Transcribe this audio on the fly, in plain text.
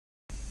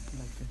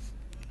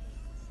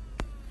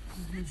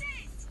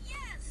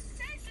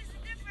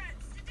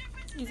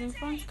He's in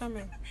front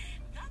camera.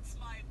 That's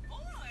my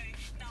boy.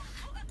 Now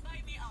go and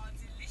buy me our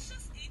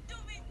delicious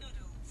Indomie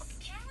noodles.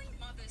 Caring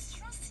mothers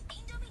trust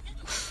Indomie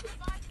noodles to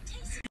provide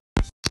tasty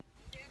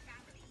their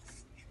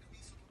families.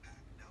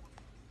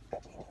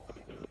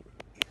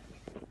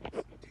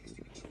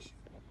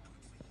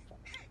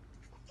 Hey,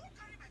 don't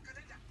carry my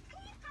calendar.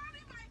 Don't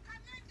carry my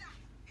calendar.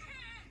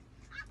 Hey,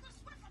 I go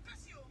swear for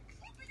Casio.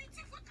 Open it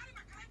if we carry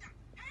my calendar.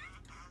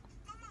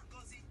 Mama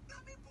Ngozi,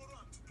 let me borrow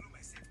and to blow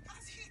myself.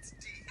 That's heat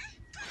day. Hey,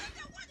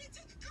 calendar, what did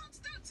it count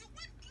down to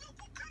when Glow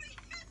go carry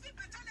heavy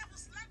better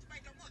levels land by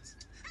the month?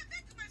 I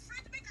beg my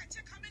friend, make I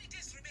check how many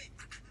days remain.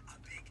 I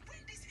beg,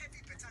 when these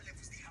heavy better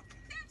levels they happen,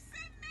 them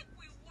say make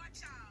we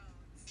watch out.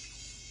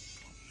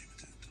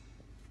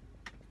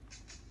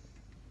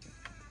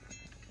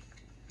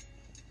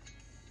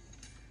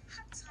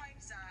 Hard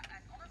times are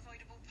an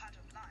unavoidable part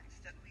of life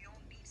that we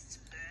all need to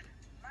learn,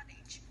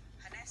 manage,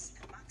 harness,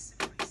 and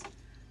maximize.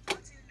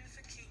 Martin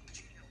Luther King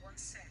Jr.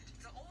 once said,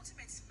 "The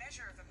ultimate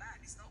measure of a man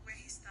is not where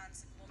he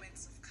stands in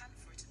moments of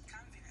comfort and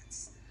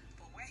convenience,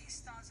 but where he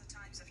stands at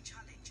times of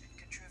challenge and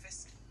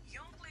controversy."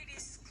 Young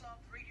Ladies Club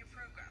radio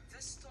program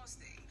this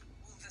Thursday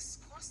will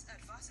discuss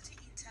adversity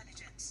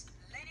intelligence,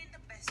 learning the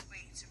best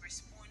way to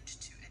respond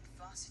to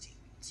adversity.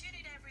 Tune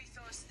in every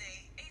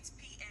Thursday, 8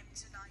 p.m.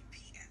 to 9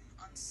 p.m.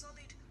 on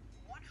Solid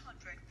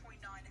 100.9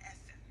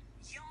 FM.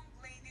 Young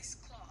Ladies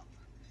Club,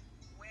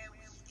 where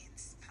we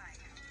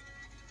inspire.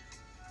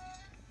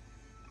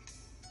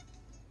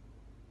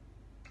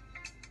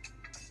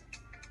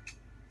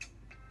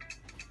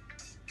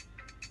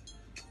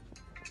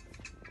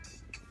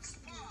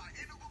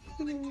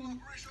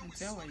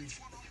 How are you?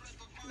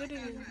 Good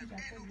evening.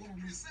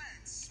 Yes,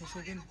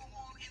 again.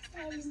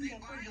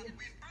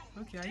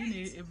 Okay, are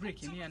you in a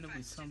break in here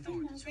with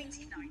something?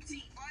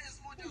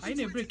 Are you in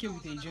a break here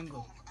with a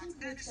jingle?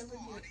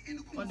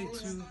 Or the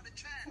two?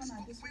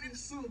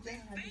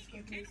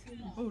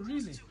 Oh,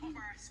 really?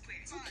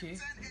 Okay.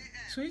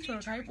 So each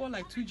one I bought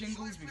like 2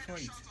 jingles before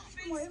it.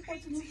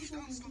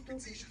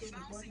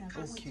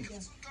 Okay.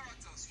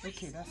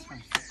 Okay, that's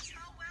fine.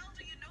 How well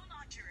do you know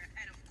Nigeria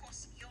and of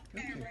course your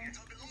Okay. area?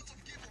 There'll be lots of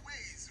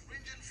giveaways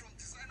ranging from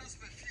designers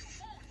perfume,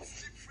 phones,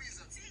 deep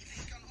freezer, TV.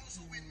 You can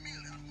also win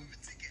meal and movie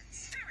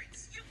tickets.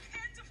 Parents, you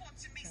can't afford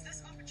to miss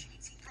this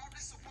opportunity. Proudly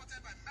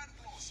supported by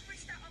MedPlus,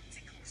 Freestyle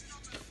Opticals,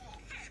 024,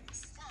 Hems,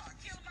 Far,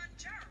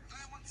 Kilimanjaro,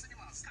 Diamond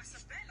Cinemas,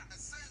 Casabella,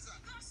 Essenza,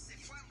 Gossip,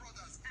 Twin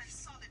Brothers, and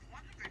Solid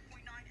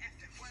 100.9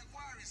 FM. For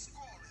inquiries,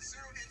 call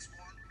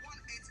 081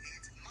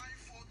 188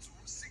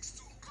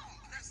 94262.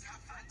 Come, let's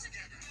have fun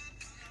together.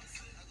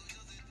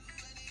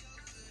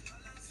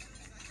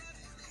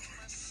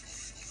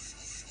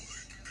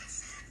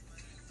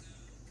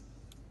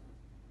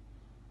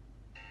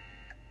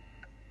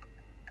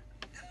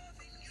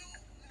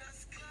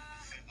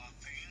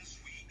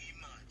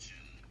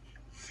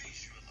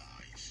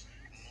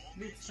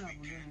 Let's start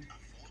again.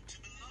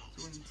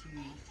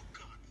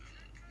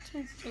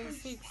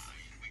 2026.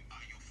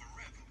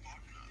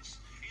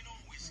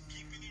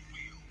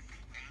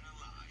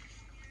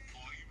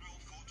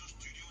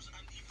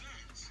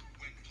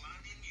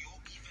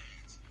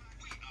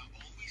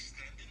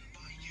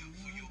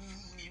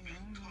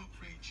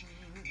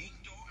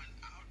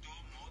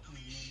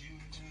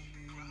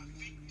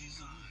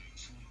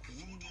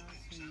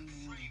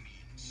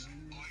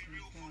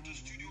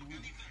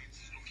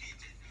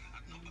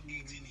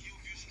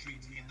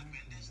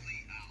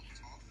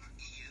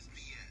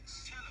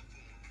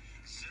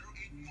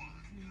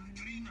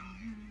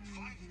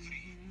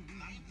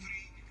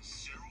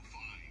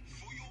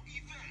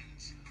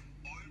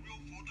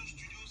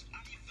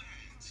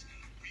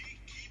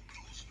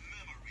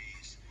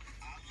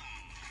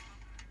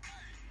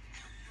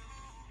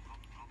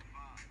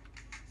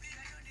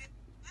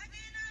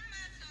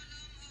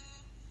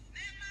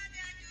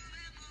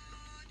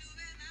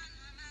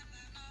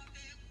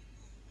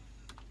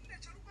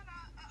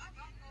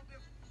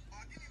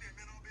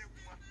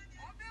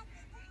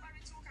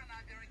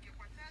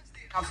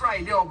 A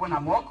Friday ọbụna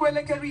ma ọkụ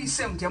elekere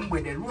ise nke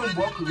mgbede ruo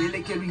mgbe ọ kụrụ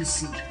elekere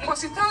isii.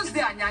 Mbọsị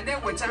Thursday anyị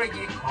na-ewetara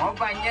gị ka ọ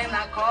banye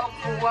na ka ọ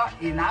pụwa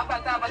ị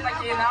na-abata abata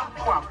ka ị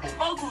na-apụ apụ.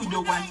 Ọgụ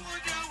udokwa.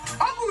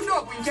 Ọgụ udo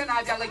bụ nke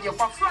na-abịala gị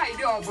kwa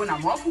Friday ọbụna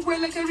ma ọkụkụ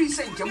elekere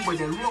ise nke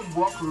mgbede ruo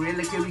mgbe ọ kụrụ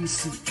elekere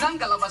isii na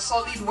ngalaba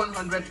Solid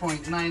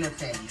 100.9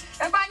 FM.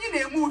 Ebe anyị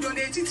na-eme udo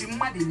n'etiti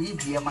mmadụ na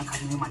ibe ya maka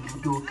na ịma na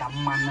udo ka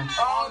mmanụ.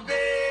 Ọba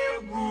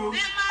egwu,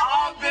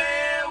 ọba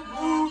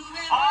egwu,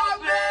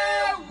 ọba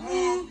egwu.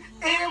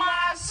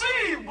 Ịmasị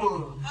Igbo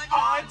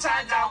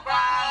ọchajakwa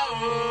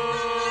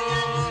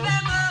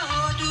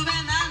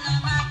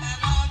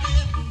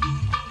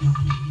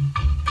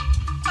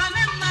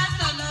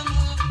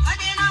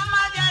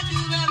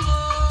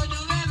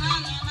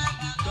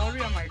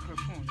Doria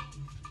microphone.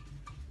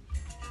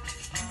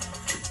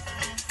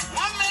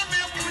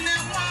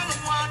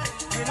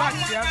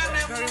 Relax,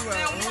 yeah, very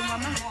well. Oh,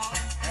 mama.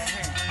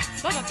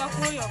 Don't talk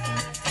for your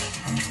phone.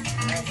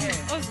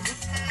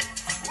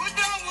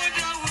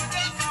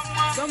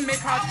 Don't make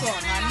her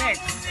turn her neck.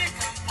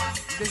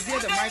 Bezie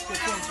the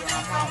microphone to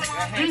her mouth.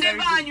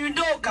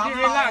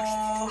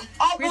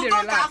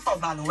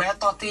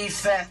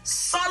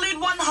 Solid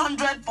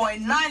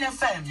 100.9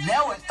 FM.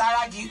 Newe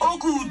taragi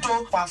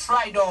ogudo kwa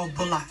Friday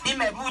obula.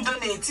 Imebudo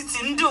ne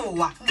titi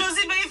ndowa.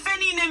 Dozi be ife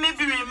niile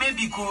mebiri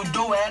emebi ka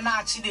udo wee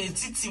na-achị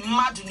n'etiti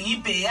mmadụ na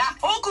ibe ya.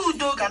 Oge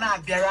udo ga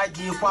na-abịara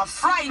gị kwa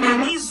Friday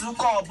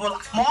n'izuụka ọbụla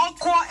ma ọ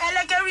kụọ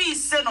elekere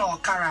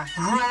 5:15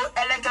 ruo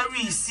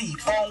elekere 6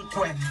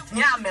 kpọmkwem.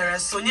 Ya mere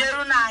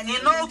sonyeru na anyị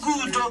n'oge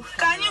udo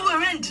ka anyị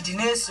were ndidi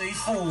na-eso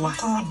ife ụwa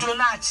ka udo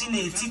na-achị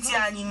n'etiti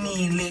anyị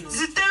niile.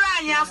 Zitere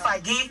anyị afa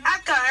gị,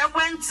 akara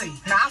ekwentị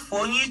na afọ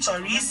onye ị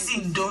chọrọ isi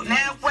ndo na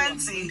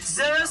ekwentị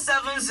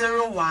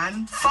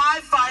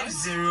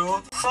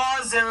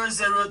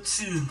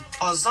 0701-550-4002.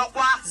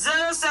 Ọzọkwa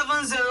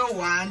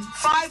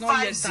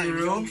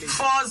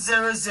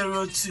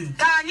 0701-550-4002.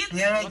 Ka anyị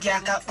nyere gị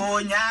aka kpọọ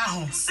onye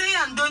ahụ si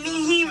ya ndo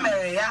n'ihe i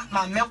mere ya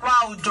ma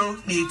mekwa udo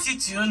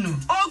n'etiti unu.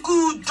 Oge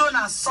udo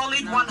na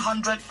Solid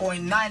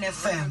 100.9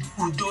 FM.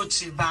 Udo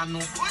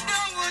Chibanụ.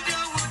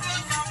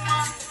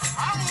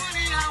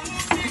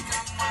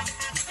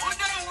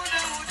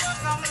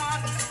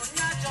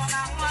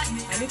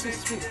 I need to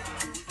speak.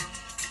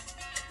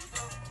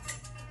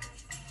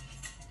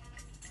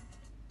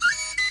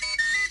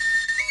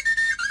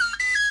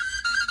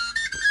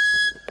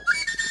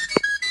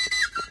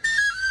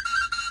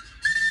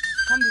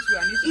 Come this way,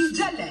 I need to speak.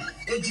 Ijele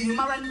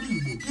ejirimara ndị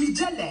Igbo.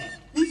 Ijele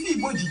ife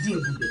Igbo ji dị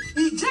ebube.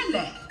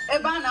 Ijele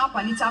ebe a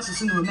na-akwalite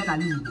asụsụ na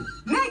omenala Igbo.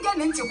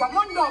 Na-ege ntị kwa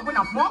Mọnde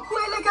ọbụla ma ọ kụọ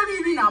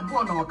elekere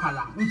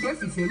 12:10 nke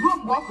efifie ruo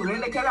mgbe ọ kụrụ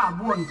elekere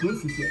 2 nke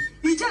efifie.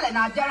 Ijele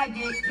na-abịara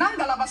gị na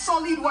ngalaba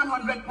Solid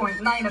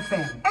 100.9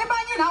 FM ebe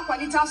anyị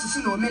na-akwalite asụsụ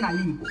na omenala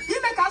Igbo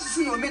ime ka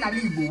asụsụ na omenala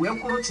Igbo wee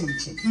kwụrụ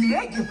chimchim. Ị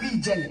na-egekwa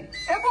Ijele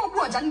ebe ogbu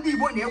ọja ndị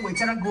Igbo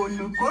na-ewetara gị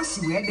olu ka o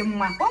si wee dị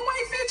mma. Onwe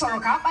ife ị chọrọ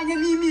ka akpanye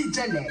n'ime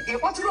Ijele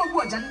ịkpọtụrụ ogbu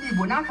ọja ndị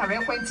Igbo n'akara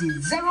ekwentị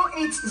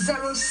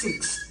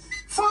 0806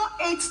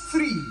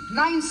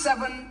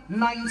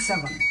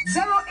 483-9797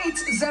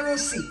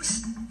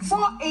 0806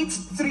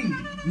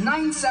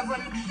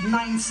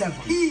 483-9797.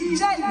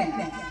 Ijele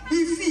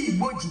ife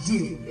Igbo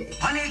jide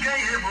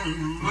ebube.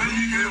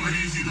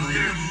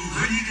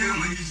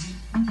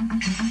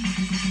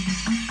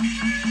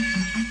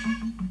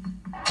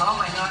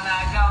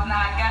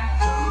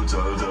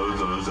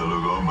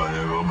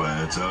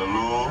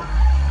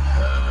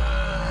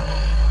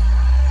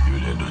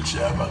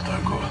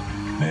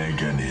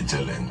 Na-ege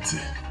n'Ijele ntị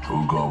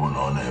oge ọbụla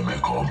ọ na-eme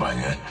ka ọ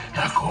banye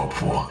na ka ọ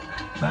pụọ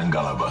na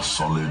ngalaba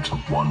Solid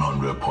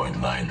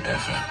 100.9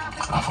 FM.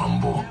 Afọ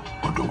mbụ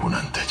Odogwu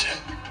na Nteche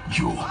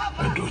Yo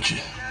Edochi.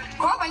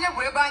 Ka ọ banye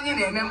bụ ebe anyị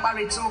na-eme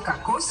mkparịta ụka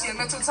ka o si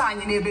emetụta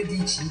anyị n'ebe dị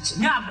iche iche.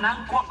 Ya bụ na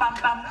nkụọ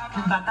kpamkpam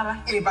mbatara.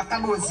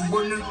 Ịbatala ozigbo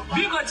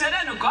Biko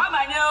cherenụ ka ọ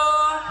banye o.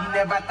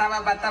 Nne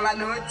batala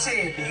n'oche.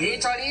 Ị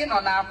chọrọ ịnọ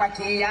n'akwa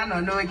ka ị ya nọ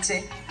n'oche.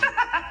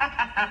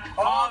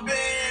 Ọba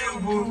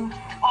egwu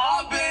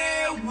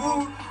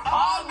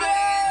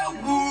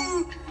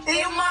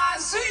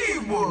ịmasụ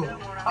Igbo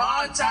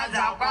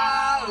ọchajakwa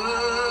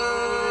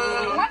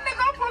nwanne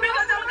gị ọpụ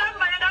Biko ka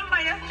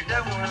mbanye.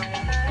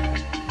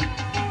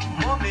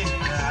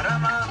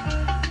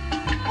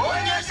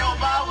 Onye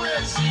soba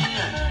wee si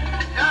ihe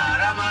ya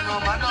arama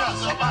n'ọmadụ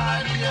ọzọ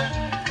bagharị ihe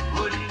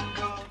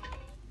olindo.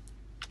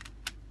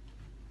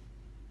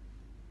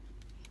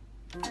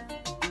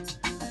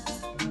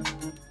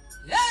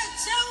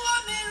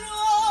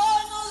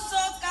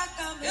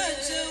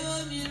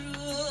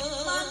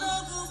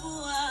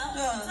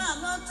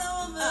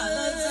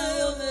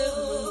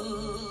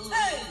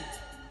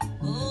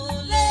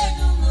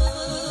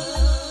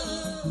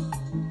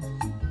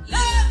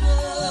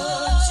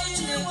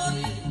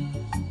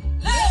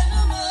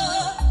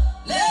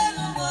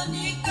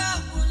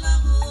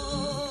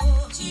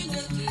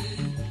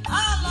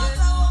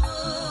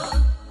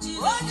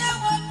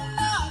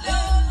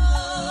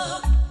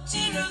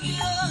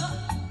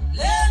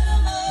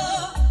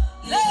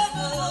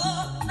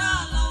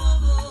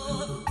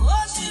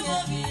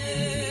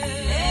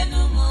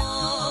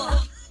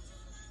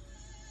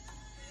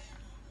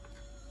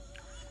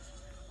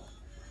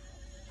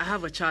 I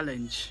have a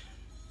challenge.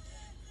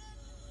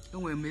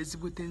 Enwere m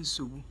ezigbote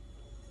nsogbu.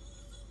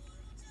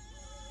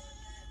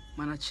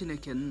 Mana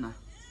Chineke nna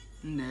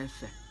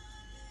efe.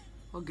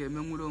 Ọ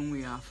ga-emenwuru onwe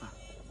ya afa.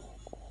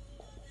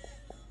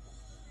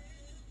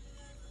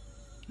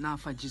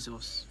 N'afa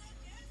Jizọs.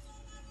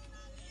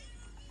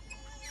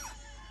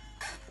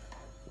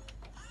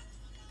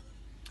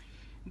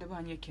 Ndebe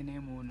anyị ekene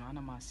m unu,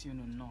 ana m asị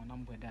unu nnọọ na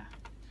mgbede a.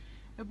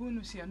 Ebe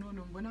unu si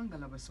anụnụ mgbe na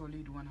ngalaba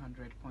Solid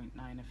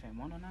 100.9 FM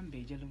ọnụ na mba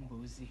ejelu mba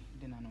ozi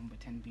dị na nọmba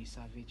 10B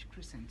Savage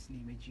Crescent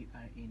n'ime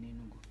GRA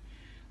n'Enugu.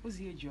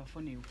 Ozi eji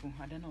ọfọ na-ekwu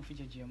ada na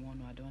ofija ji eme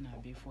ọnụ ada ọ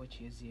na-abịa efe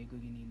ọchị ezi ego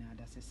gị niile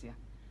adasịsịa.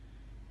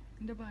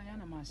 Ndebe anyị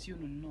ana m asị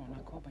unu nnọọ na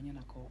ka ọ banye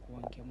na ka ọ kwụọ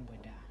nke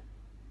mgbede a.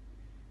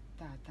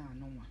 Tata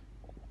anụnwa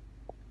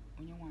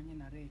onye nwaanyị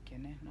nara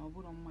ekene na ọ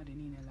bụrụ mmadụ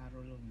niile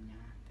larụrụ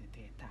nnyaa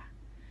tete taa.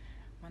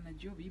 Mana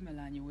Jehova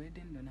imela anyị wee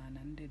dị ndụ na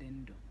ana ndị dị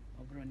ndụ.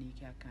 Ọ bụrụ na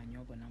ike aka anyị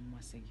ọ bụ na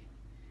mmasị gị.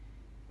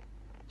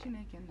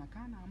 Chineke nna ka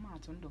a na-ama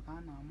atụ ndụ ka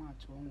a na-ama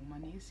atụ ọnwụ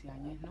mana esi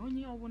anyị na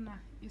onye ọbụla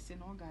isi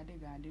na ọ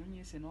ga-adị onye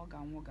isi na ọ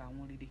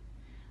ga-anwụrịrị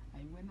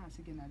anyị wee na-asị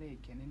gị nara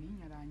ekene na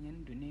inyere anyị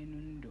ndụ n'elu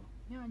ndụ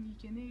nye anyị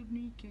ike n'elu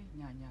ike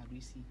nye anyị arụ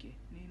isi ike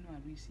n'elu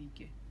arụ isi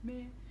ike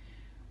mee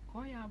ka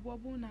ọ ya abụọ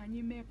bụ na anyị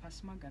mee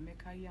pasma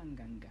ga-emekarịa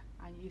nganga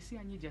anyị esi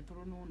anyị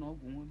jetụrụ n'ụlọ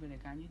ọgwụ nwa obere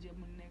ka anyị jee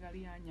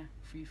nnegharị anya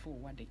fụ ife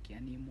ụwa dị ka ya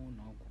n'ime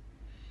ụlọ ọgwụ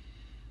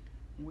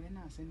wee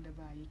na-asị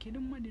ndebe anyị kedu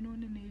mmadụ na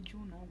onye na-eji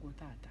ụlọ ọgwụ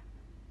tata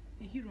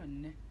ehiro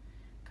nne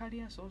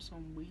karịa sọsọ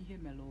mgbe ihe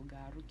mere oge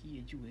arụ ka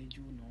ihe ji wee ji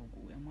ụlọ ọgwụ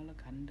wee mara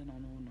ka ndị nọ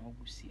n'ụlọ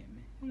ọgwụ si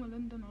eme enwere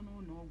ndị nọ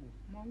n'ụlọ ọgwụ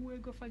ma ọ wụ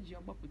ego fa ji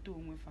agbapụta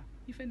onwe fa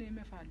ife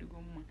na-emefe adịgo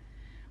mma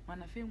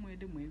mana fe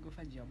enwede ma ego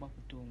fa ji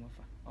agbapụta onwe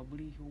fa ọ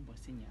bụrụ ihe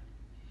ụbọchị nyere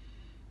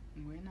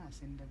wee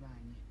na-asị ndebe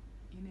anyị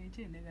ị na-eje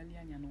enegharị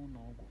anya n'ụlọ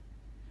ọgwụ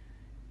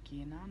ka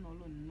ị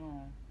na-anọlụ nnọọ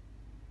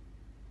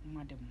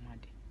mmadụ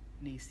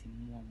na-esi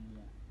mmụọ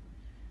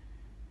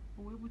o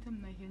wee bute m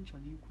na ihe m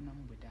chọrọ ikwu na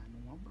mgbede anụ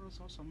ọ bụrụ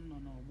sọsọ m nọ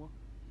n'ọgbọ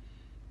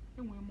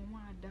enwere m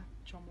nwaada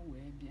chọm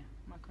wee bịa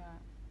maka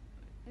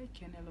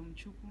ekenelụ m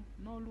Chukwu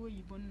n'ọlụ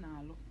oyibo m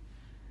na-alụ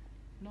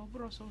na ọ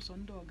bụrụ sọsọ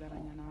ndị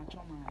ọgaranya na-achọ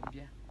m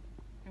abịa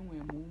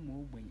enwere m ụmụ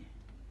ogbenye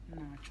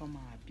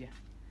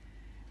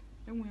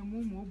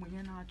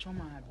na-achọ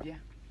m abịa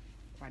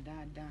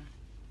kwadada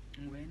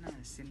wee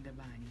na-asị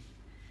ndebe anyị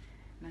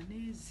na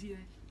n'ezie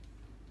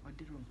ọ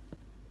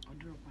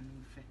dịrọkwa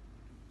n'ofe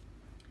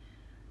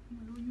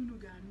nwere onye unu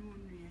ga-anụ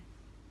onu ya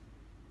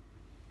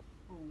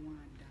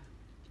nwaada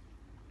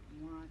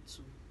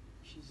Nwatụ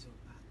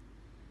Chizoba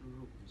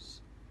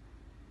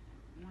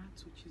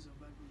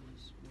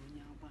Rose bụ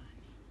onye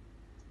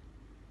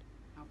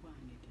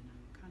Agbani dị na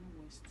Nkanu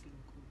West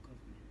Local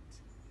Government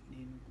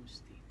n'Enugu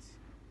Steeti.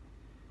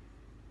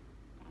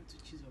 Nwatụ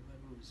Chizoba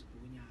Rose bụ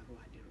onye arụ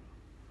adịrọ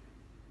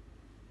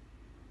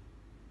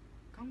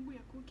ka mgbe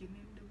ya ka o kene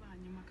ndebe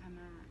anyị maka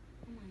na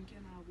onwe nke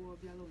na-abụ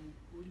ọbịalụ m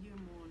orie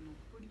m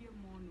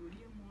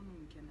ọnụ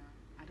nke na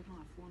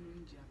adịmafụ ọnụ m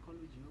ji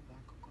akọlụ Jehova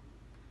akụkọ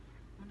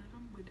mana na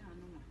mgbede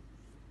anụnwa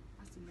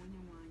a sị m onye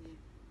nwe anyị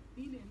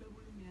ị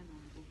na-emegburu m ya na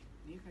mbụ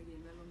na ị ka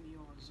ga-emelụ m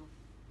ya ọzọ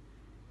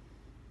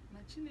na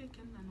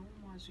Chineke nna na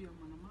ụmụazụ ya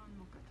mana m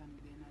anọkọta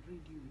mgbe na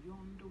redio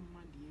yọọ ndị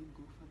mmadụ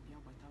ego fabia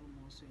gbatara m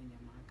ọsọ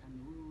enyemaka na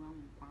oruru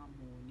anwụkwa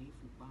amụ na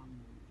efukwa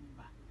amụ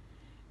mba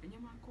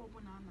enyemaka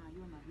ọbụla a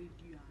na-ayọ na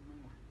redio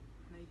anụnwa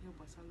na ihe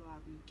gbasara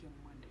ahụike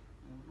mmadụ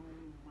ma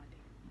n'ọnwụ mmadụ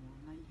ma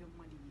na ihe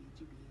mmadụ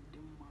ga-eji wee dị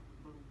mma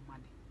bụrụ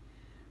mmadụ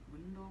bụ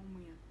ndị ọnwụ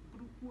ya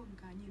bụrụkwuo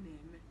nke anyị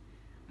na-eme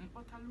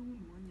mkpọtara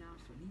ụmụ onye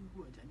afọ n'ihu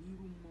ọja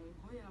n'ihu mmọnwụ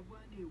ọ ya abụọ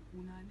na-ekwu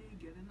na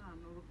na-egere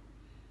na-anụrụ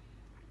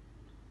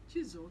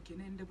Chizo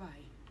okene ndebe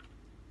anyị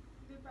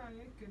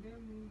ekele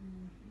m unu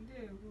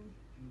ndewo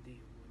nne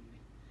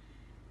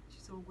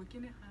Chizo ogwe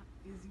kene ha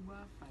ezigbo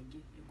afa gị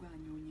egwe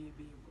anyị onye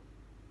ebe ịbụ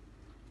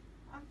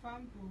afa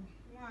m bụ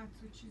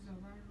Nwatụ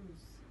Chizoba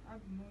Rose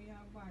abụ m onye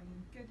Agbani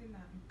nke dị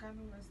na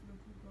Nkanu West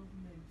Local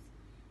Government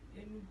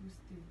Enugu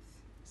Steeti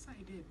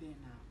saịdị ebe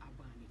na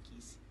Agbani ka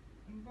isi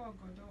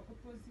Mgbaọgọdọ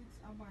opposite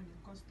Agbani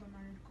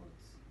Customary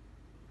Court.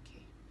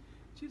 Okay.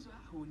 Chizo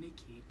ahụ one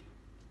ka ede?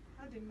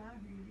 Adị m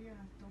ahụ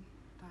 30.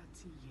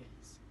 30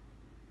 years.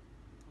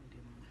 Ọ dị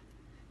mma.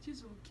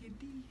 Chizo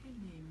kedu ihe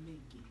na-eme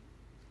gị?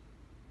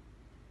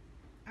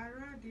 Arụ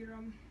adịrọ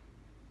m.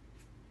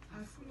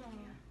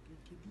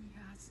 Kedu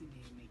ihe asị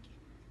na-eme gị?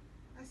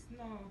 Asị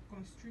nọ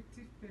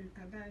constrictive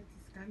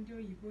pericarditis ka ndị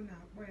oyibo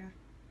na-akpọ ya.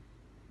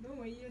 Na o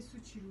nwere ihe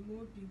suchiri m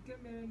obi nke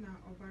mere na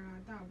ọbara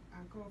ada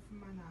aga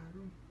ọfụma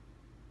n'arụ m.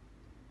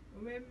 O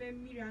wee mee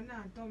mmiri a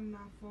na-adọ m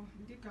n'afọ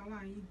dịka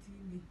nwaanyị dị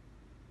ime.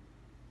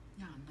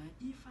 Ya na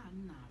ife a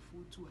na-afụ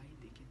otu anyị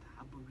dị kịta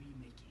abụrụ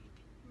ime ka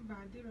ede? Mba,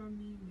 adịrọ m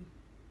ime.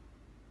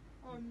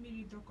 Ọ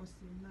mmiri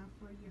dọkọsịrị m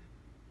n'afọ ya.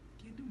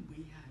 Kedu mgbe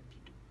ihe a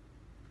bido?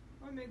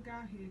 Omega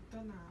ahụ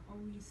 3 na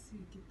ọnwa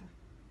 6 kịta.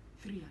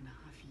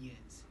 3.5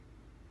 years.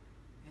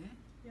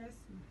 Yes,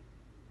 ma.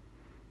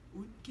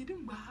 Kedu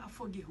mgbe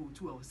afọ gị ha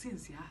otu a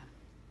sinsi aha?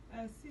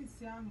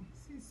 Sinsi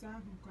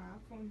ahụ ka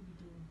afọ m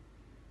bidoro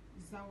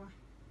zawa.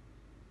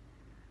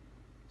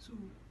 So,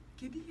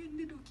 kedu ihe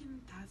ndị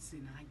dọkịnta si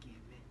na a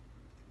ga-eme?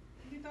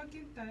 Ndị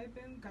dọkịnta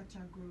ebe m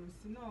gachagoro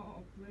si na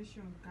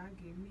ọpụreshọn ka a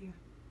ga-eme ya.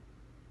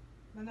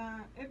 Mana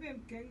ebe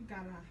nke m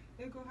gara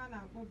ego ha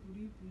na-akpọ buru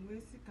ibu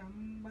wee sị ka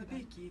m gbada.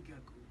 Ebe ka ị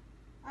gago?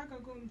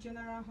 Agago m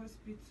General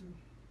Hospital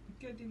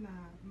nke dị na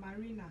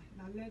Marina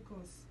na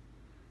Lagos.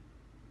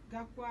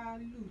 Gakwa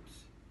Lut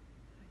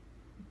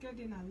nke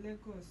dị na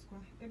Lagos kwa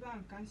ebe a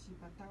nka nshi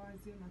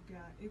batawazie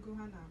maka ego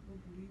ha na-akpọ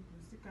buru ibu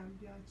si ka m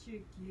bịa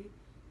chekie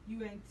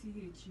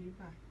UNTH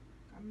ebe a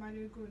ka mmadụ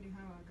ego ole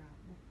ha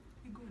ga-akpọ.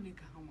 Ego ole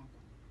ka ha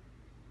nwakwa?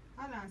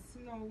 Ha na-asị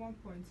na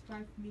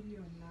 1.5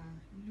 million na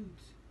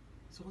Lut.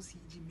 So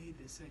iji mee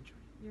the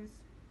surgery? Yes.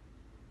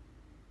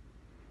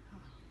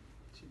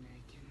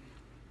 Chineke.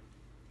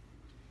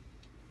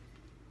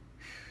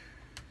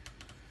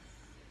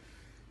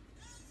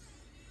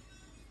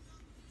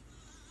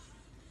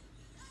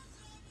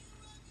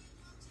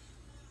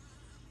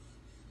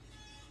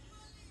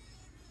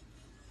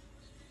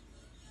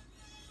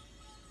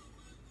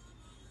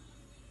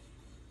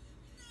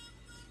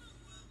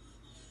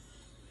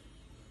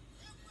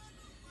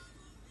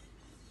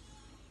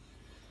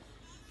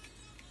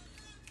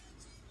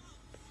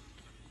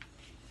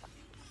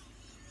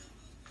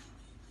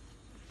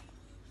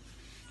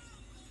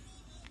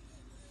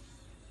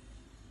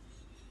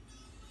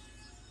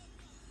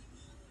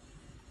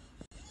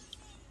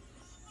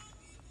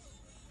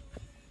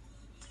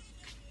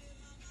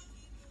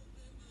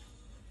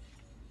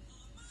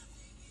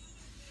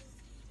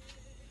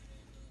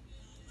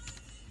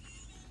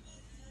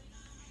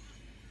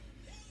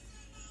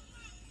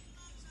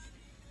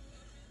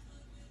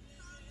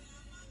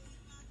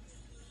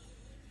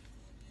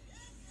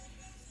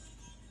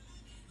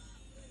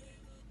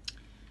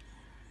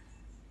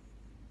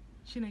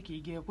 Chineke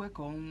ị ga-ekwe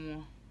ka ọ nwụọ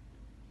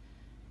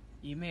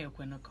ime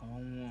ekwenụ ka ọ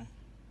nwụọ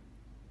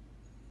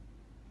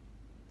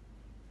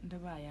ndị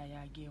be anyị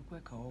ya ga-ekwe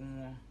ka ọ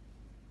nwụọ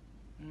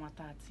nwa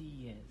 30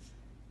 years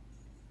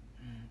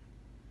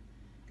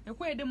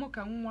ekwedị m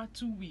ka nwa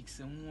 2 weeks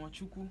nwụọ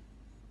Chukwu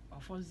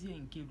ọfọzie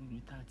nke ruru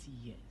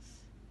 30 years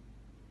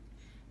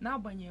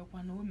n'agbanyeghịkwa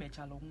na o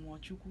mechara nwụọ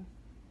Chukwu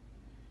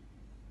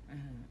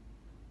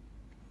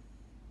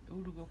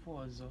orugokwa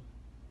ọzọ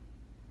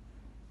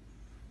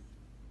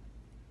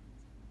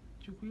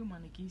Chukwu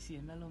ịmanụ ka isi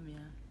emelụ m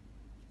ya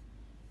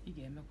ị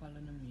ga-emekwalụ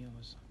m ya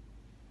ọzọ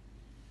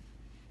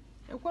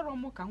ekwere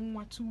m ka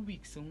nwa 2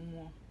 weeks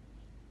nwụọ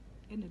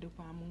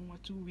enedekwa m nwa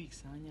 2 weeks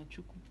anya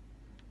Chukwu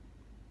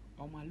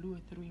ọmaluo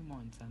 3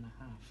 months and a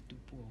half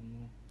tupu ọ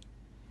nwụọ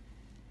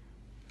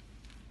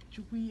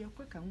Chukwu ihe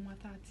ekwe ka nwa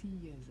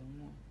 30 years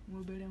nwụọ nwa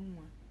obere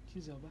nwa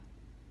Chizoba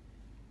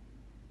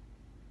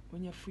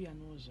onye fụ ya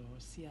n'ụzọ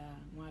si ya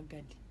nwa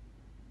agadi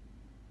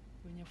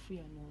onye fụ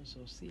ya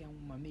n'ụzọ si ya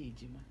mama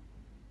ejima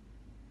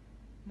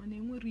mana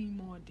enwere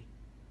ime ọ dị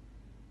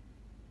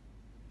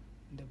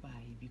ndị be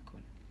anyị biko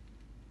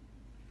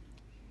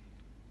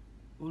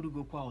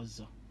orugokwa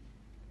ọzọ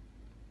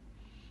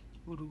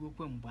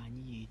orugokwa mgbe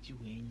anyị ga-eji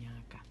wee nye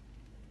aka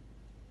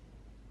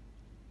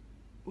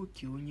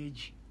oke onye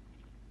ji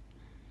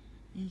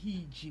ihe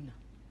iji na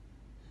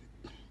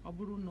ọ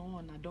bụrụ na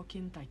ọ na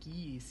dọkịnta ka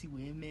ị ga-esi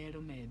wee mere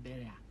m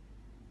ebere a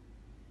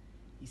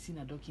isi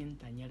na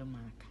dọkịnta nyere m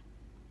aka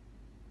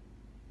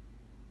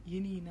ihe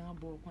niile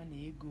abụọkwa na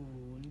ego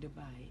ndị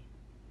be anyị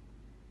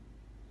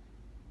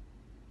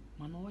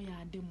mana ọ ya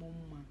adị m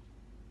mma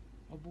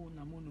ọ bụ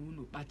na mụ na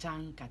unu kpacha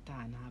nkata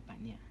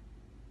n'abalị a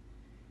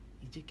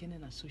ijekene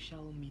na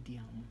soshal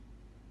midia m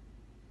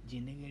ji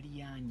negharị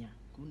ya anya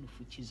ka unu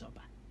fụ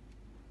Chizoba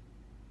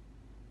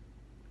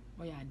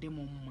ọ ya adị m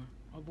mma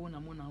ọ bụ na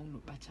mụ na unu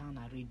kpacha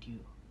na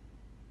redio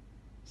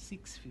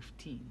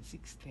 6:15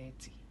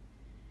 6:30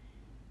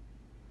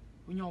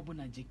 onye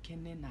ọbụla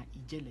jekene na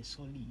ijele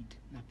solid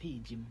na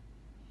peji m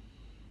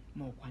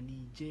ma ọkwa na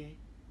ije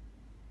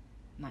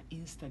na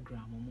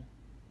Instagram m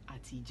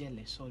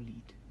 @ijele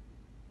solid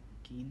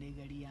ka ị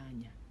negharị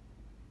anya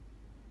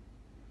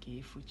ka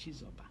efu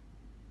Chizoba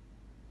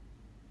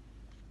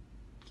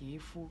ka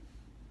efu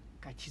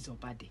ka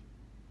Chizoba dị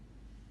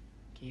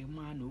ka ị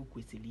maa na o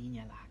kwesịrị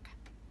inyere aka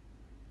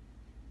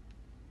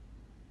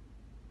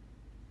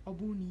ọ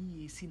bụrụ na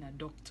ị esi na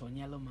dọkịta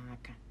nyelụ m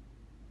aka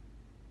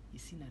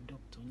isi na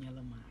dọkịta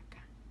nyelụ m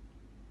aka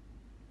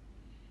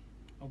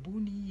ọ bụrụ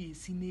na ị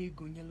esi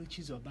n'ego nyelụ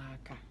Chizoba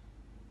aka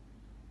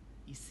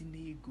isi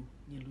n'ego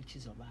nyelụ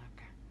Chizoba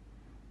aka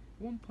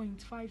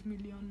 1.5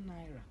 million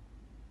naira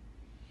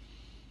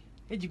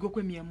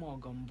ejigokwe m ya ma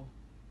ọgọ mbụ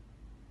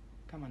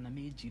kama na m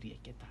ejiri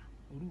eketa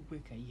orukwe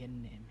ka ihe m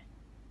na-eme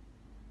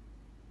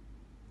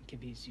nke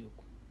bụ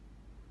eziokwu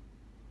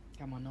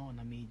kama na ọ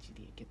na m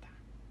ejiri eketa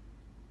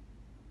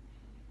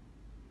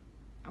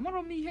amarọ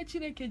m ihe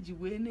Chineke ji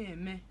wee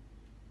na-eme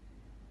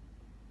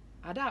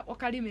ada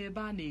akpọkarị m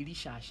ebe a na-eri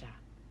shasha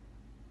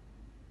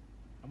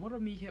amarọ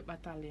m ihe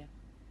kpatara ya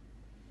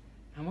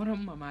amarọ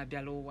m ma m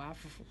abịala ụwa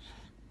afụfụ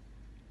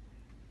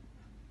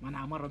mana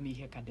amarọ m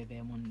ihe ka debe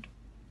m ndụ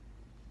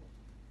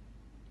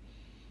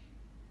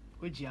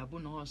o ji abụ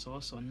na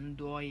ọsọ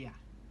ndị ọya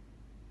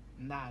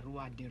ndị arụ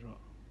adịrọ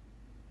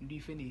ndị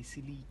ife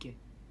na-esili ike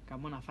ka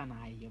mụ na fa na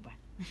ayịba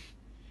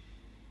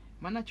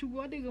mana Chukwu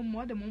ọ dịghị mma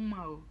ọ dị m mma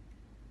o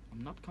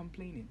I'm not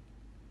complaining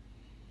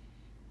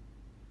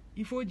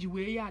ife o ji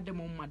wee ya adị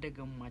m mma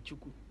dịghị mma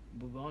Chukwu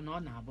bụ na ọ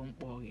na-abụ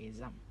mkpọ ọgha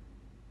exam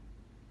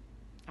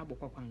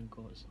agbọkwakwa nke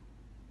ọzọ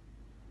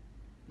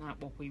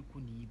na-akpọkwa ikwu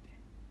na ibe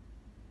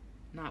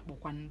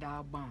na-akpọkwa ndị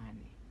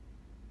agbaanị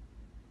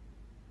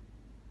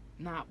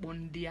na-akpọ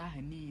ndị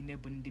ahụ niile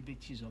bụ ndị be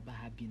Chizoba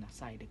ha bi na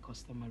side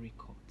customary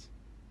court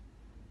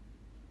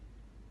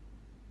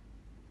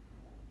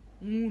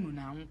nwa unu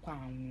na nkwa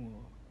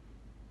anwụ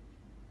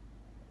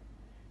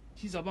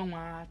Chizoba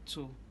nwa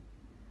atụ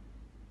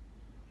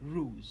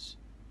Rose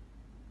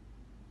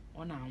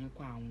ọ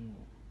na-anwụkwa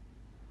anwụ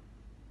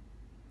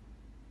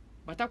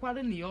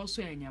batakwara na ya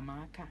ọsọ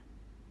enyemaka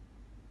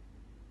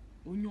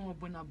onye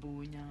ọbụla bụ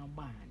onye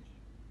agbaanị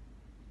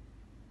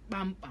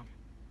kpamkpam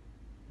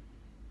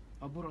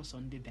ọ bụrụ sọ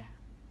ndị bịa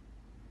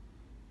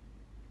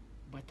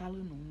batalụ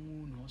na nwa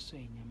unu ọsọ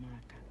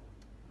enyemaka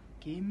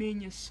ka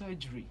emenye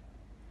surgery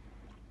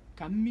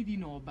ka mmiri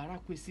na ọbara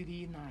kwesịrị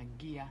ị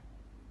na-aga ya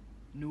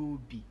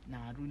n'obi na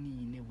arụ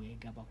niile wee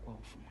gabakwa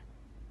ọfụma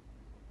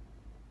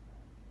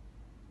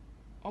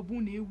ọ bụ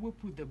na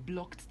ewepụ the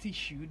blocked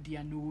tissue dị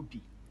ya n'obi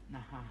na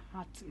her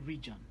heart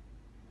region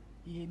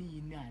ihe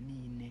niile a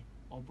niile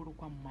ọ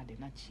bụrụkwa mmadụ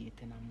na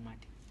chiete na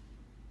mmadụ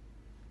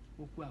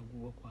okwu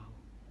agwụwọkwa ahụ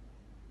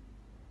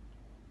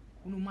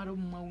unu mara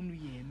mma unu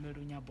ya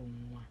emerụ ya bụ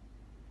nwa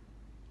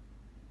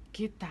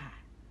kịta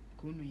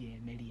ka unu ya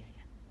emeri ya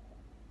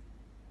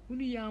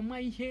unu ya ama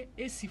ihe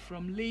esi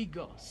from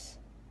Lagos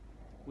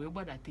wee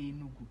gbadata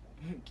Enugu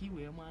ka i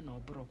wee maa na ọ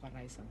bụrụkwa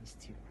rice and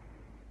stew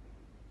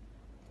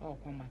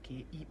ọkwa maka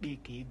ikpe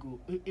ka ego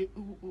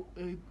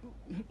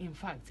in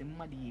fact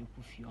mmadụ ya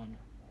ekwufi ọnụ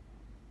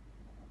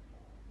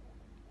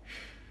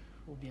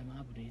obiama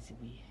abụrụ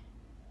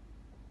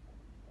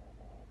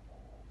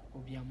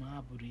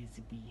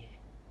ezigbo ihe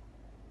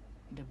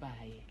ndị be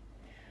anyị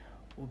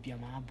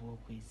obiama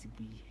abụọkwa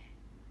ezigbo ihe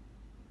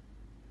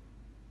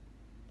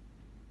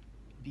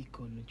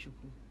biko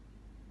n'Chukwu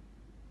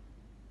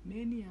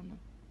meni ya nọ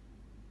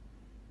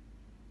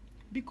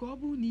biko ọ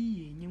bụrụ na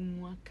iyi enye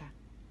nwa aka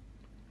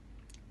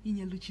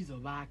inyelu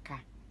Chizoba aka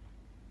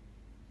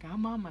ka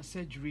ama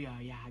surgery a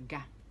ya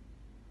aga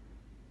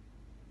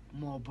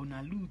ma ọ bụ na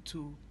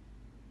Luto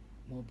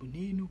ma ọ bụ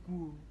n'Enugu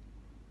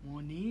ma ọ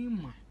na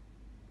ịma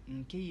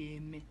nke ya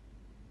eme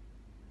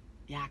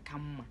ya aka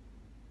mma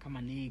kama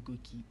na ego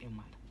ka ikpe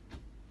mara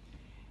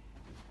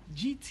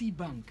GT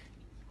Bank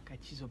ka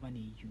Chizoba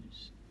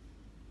na-use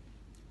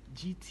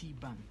GT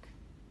Bank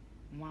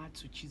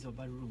Nwatu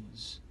Chizoba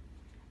Rose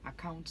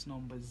account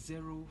number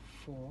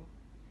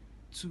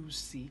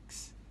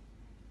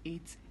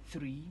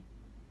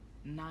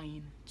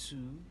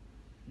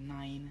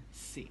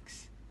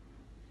 0426839296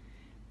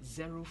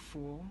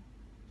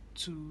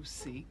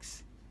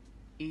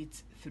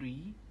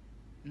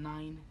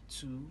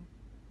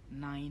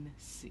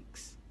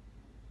 0426839296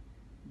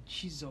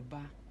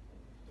 Chizoba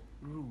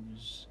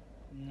Rose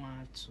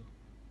Nwatu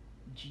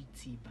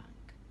GT Bank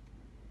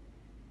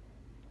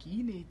ka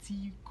ị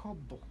na-etinye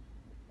kobo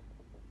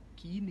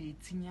ka ị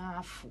na-etinye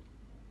afọ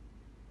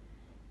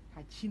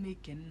ka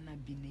Chineke nna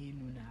bi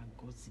n'elu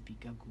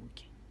na-agọzibiga gị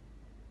oke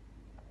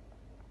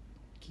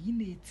ka ị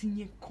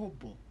na-etinye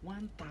kobo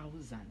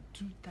 1000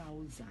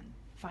 2000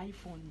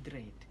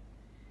 500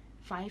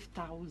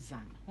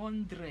 5000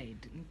 100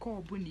 nke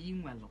ọbụla ị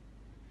nwere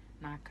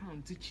na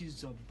akaụntụ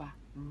Chizoba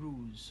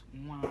Rose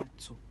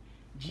Nwatu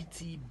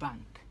GT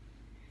Bank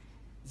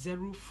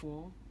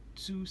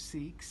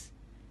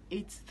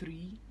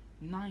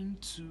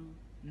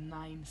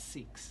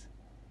 0426839296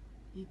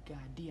 ị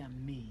ga-adị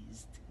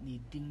amazed na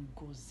ịdị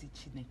ngọzi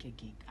Chineke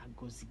gị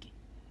agọzi gị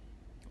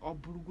ọ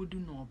bụrụgodu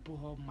na ọ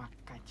bụghị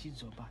maka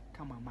Chizoba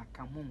kama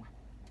maka mụnwa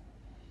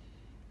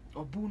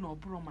ọ bụ na ọ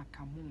bụrụ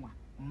maka mụnwa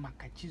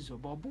maka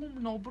Chizoba ọ bụ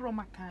na ọ bụrụ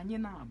maka anyị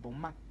na-abụ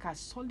maka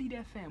Solid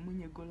FM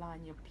nyegolo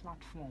anyị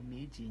platform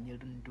eji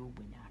enyere ndị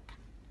ogbenye aka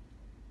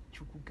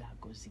Chukwu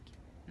ga-agọzi gị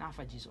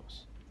n'afa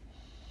Jizọs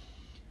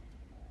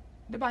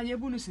debe anyị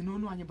ebe unu si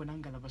n'onu anyị bụ na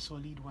ngalaba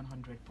Solid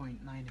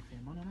 100.9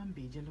 FM ọnụ na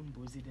mba ejelu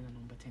mba ozi dị na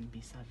nọmba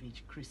 10B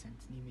Savage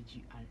Crescent n'ime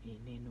GRA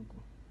n'Enugu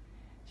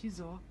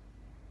Chizo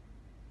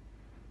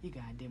ị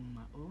ga-adị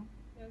mma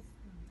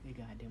ị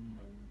ga-adị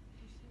mma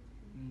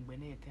mgbe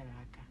na-etere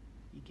aka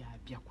ị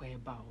ga-abịakwa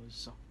ebe a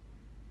ọzọ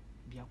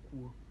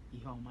bịakwuo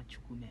ihe ọma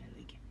Chukwu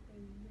na-ele gị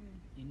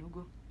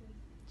Enugu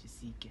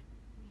chisi ike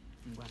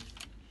ngwa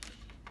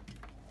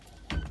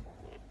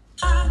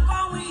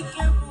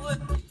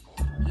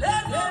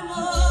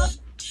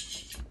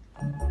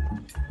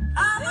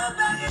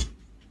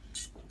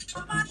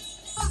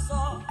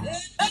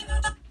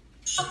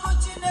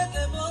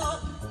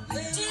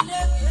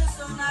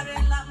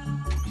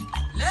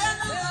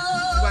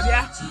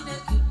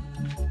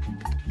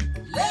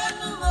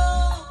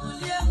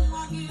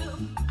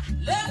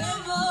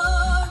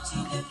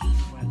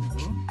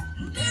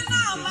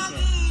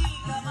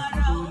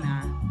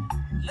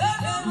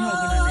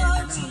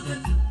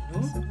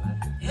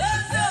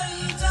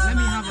Let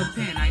me have a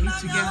pen. I need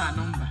to get her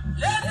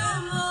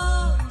number.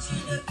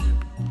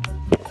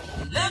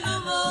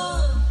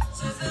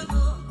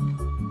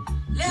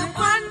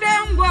 Lekwande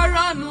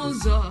ngwọrọ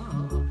n'ụzọ,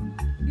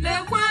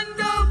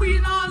 lekwande ogbi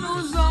nọ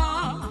n'ụzọ,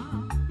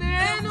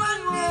 n'enu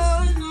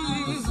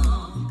n'ụzọ,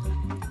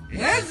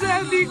 eze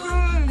biko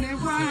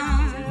lekwa.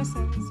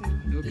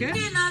 Okay?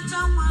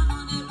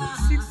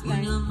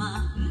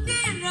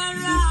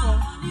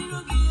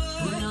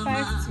 69245200.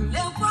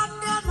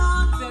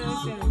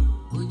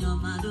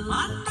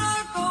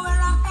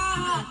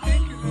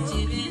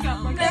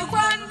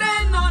 Lekwande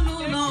nọ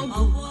n'ụlọ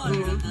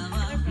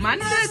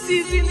mande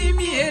sizi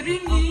n'imi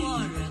erini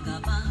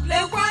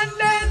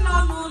lekwande nọ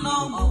n'ụlọ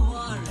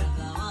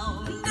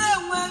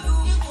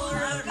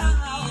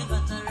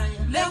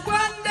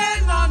lekwande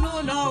nọ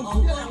n'ụlọ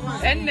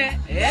enne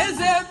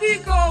eze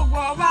biko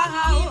gwọba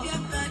ha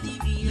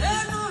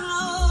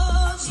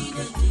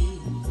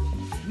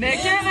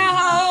nekene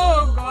ha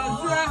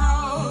gọzie ha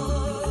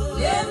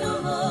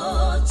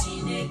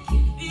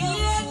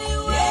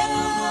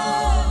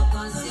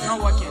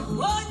not working.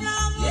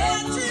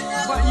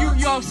 But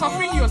you're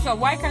suffering yourself.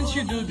 Why can't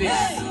you do this?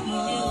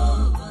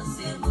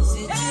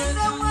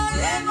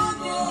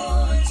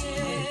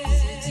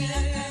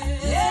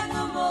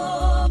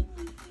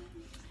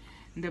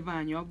 Ndebe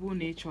anyị ọ bụrụ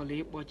na ị chọrọ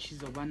ịkpọ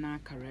Chizoba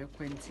n'akara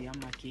ekwentị ya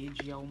maka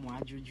ịjụ ya ụmụ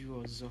ajụjụ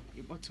ọzọ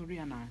ịkpọtụrụ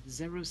ya na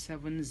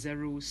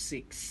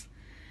 0706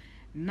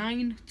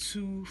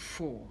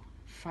 924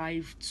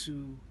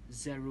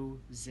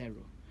 5200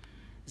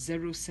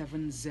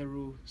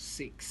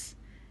 0706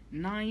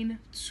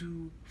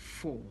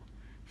 924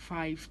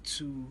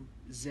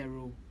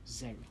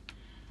 5200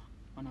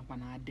 ọnakwa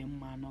na adị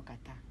mma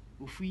nọkata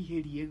ofu ihe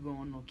rie ego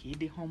ọnụ ka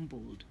ịdị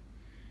humbled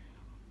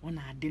ọ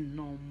na-adị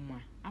nnọọ mma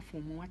afọ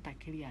ụmụ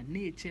nwatakịrị a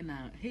na-eche na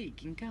hey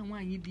nke a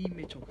nwaanyị dị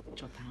ime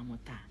chọtara m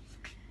taa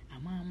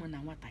ama m na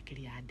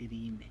nwatakịrị a adịrị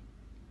ime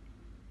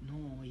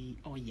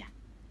n'ọya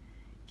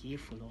ka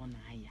ịfụrụ ọ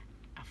na-aya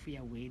afọ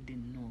ya wee dị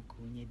nnọọ ka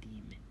onye dị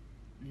ime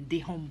ndị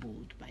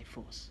humbled by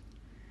force.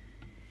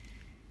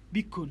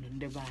 Biko nụ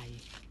ndị be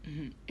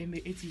anyị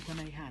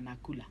etikwana ihe a na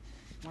kula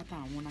nwata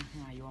anwụna hụ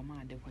anyị ọma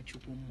adịkwa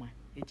chukwu mma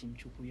eji m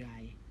chukwu ya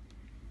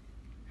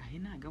anyị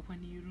na-agakwa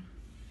n'iru.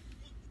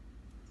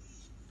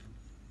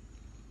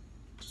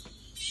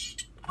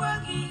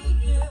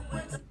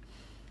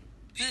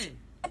 Hey.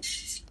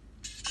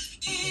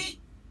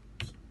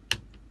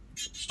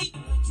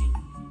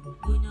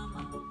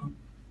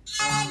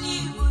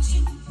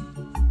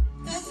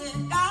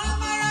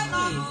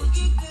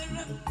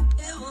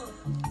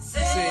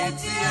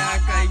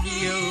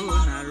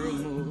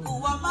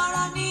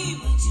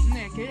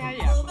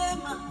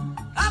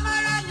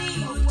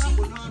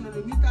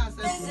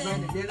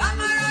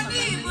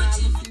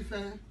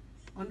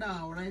 Under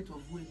our right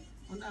of way,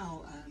 under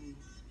our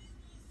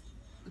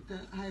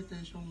high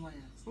tension wires.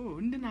 Oh,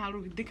 ndị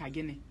na-arụ dịka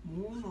gịnị?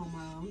 Mụ nọ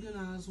ma ndị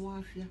na-azụ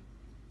afịa.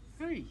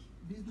 Hey,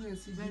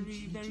 business is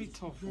very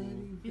tough.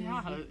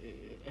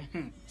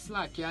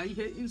 Slack ya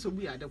ihe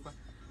nsogbu ya adịkwa.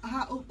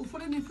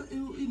 Ụfọdụ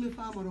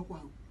imefe amarọkwa.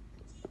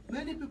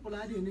 Many people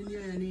are in the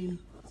area.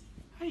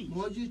 Hey,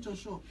 Moji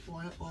shop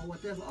or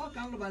whatever. All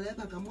kind of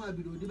labor can more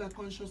be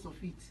conscious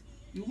of it.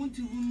 You won't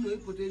even know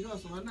if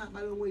potatoes or not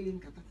by the way in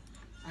Kata.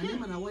 And then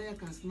when a wire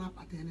can snap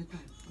at any time.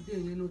 Or they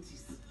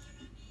notice.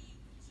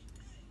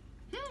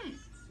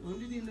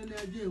 Only in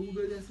the idea who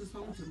will say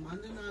something. Man,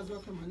 then as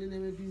well come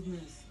and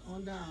business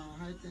under our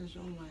high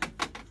tension wire.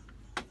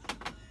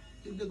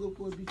 If they go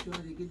for a beach,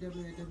 they get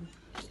them.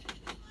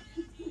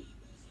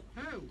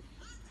 oh.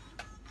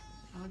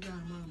 Other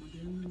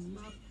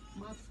mama,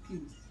 map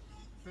schemes.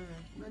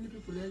 Many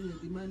people earlier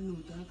demand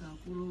note that can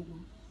follow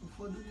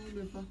for the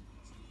never.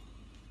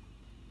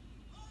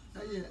 I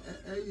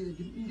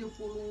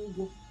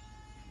follow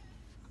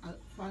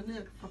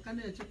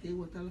Fakane check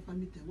what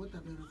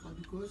whatever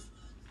because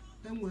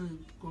then when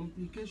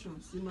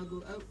complications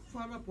go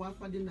far up what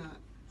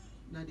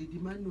na the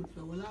demand note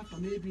for well after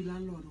maybe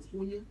landlord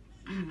onye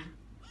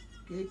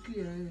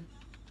clear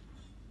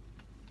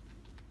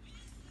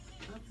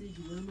after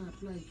you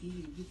apply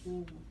key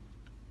you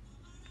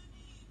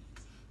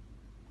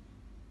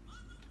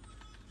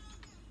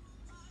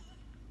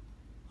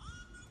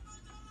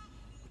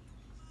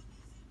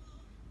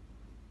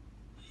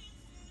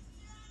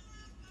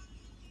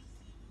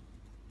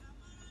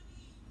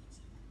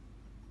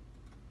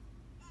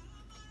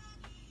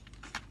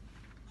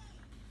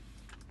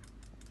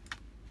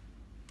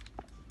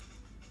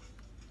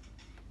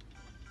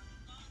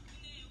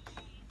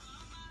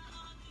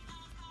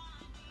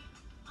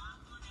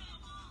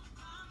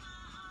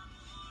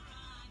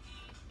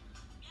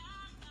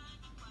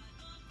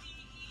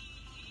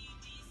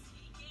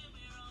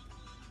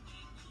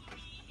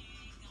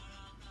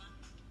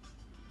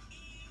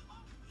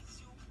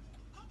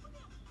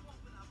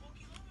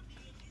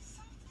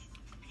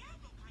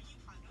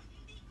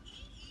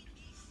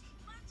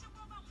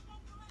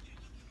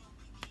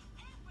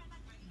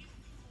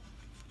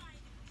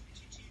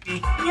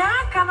Ya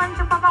kana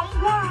nchekwa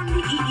ngwọrụ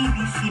ndị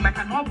EEDC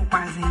maka na ọ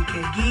bụkwazi nke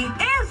gị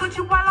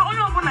ezochikwala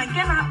onye ọbụla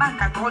nke na-akpa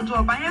nkata ọjọọ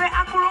banyere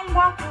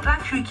akụrụngwa ọkụ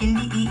latrik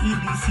ndị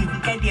EEDC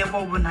nke dị ebe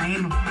ọbụla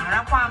ịnụ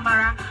marakwa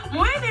amara ma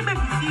onye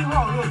na-emebisi ihe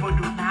ọrụ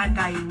obodo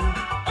na-ada iwu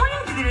onye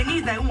jidere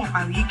n'ịda iwu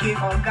nwekwara ike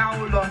ọga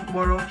ụlọ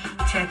mkpọrọ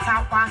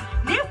chetakwa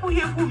na ekwughị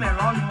ekwu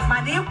mere ọnụ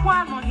mana ekwu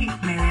anụghị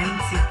mere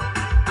ntị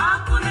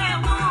ọkụ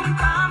na-egbu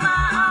nke ọma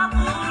ọ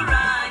bụrụ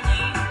anyị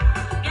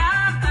ya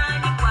ka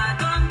anyị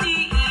kwado ndị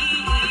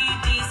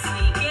EEDC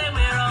nke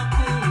nwere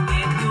ọkụ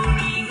eburu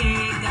ihe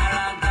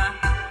gara aga.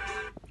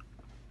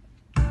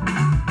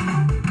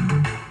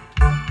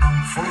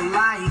 For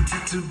light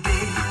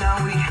today, now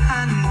we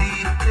hand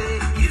it.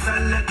 If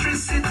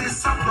electricity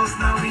surplus,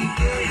 now we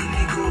gain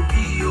it go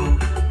bio.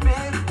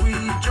 Make we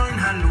join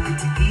hand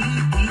with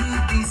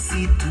EEDC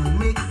to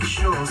make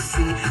sure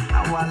say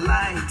our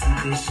light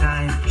they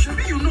shine. Should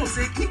you know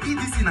say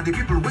EEDC na the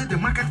people where they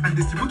market and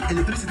distribute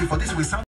electricity for this way sound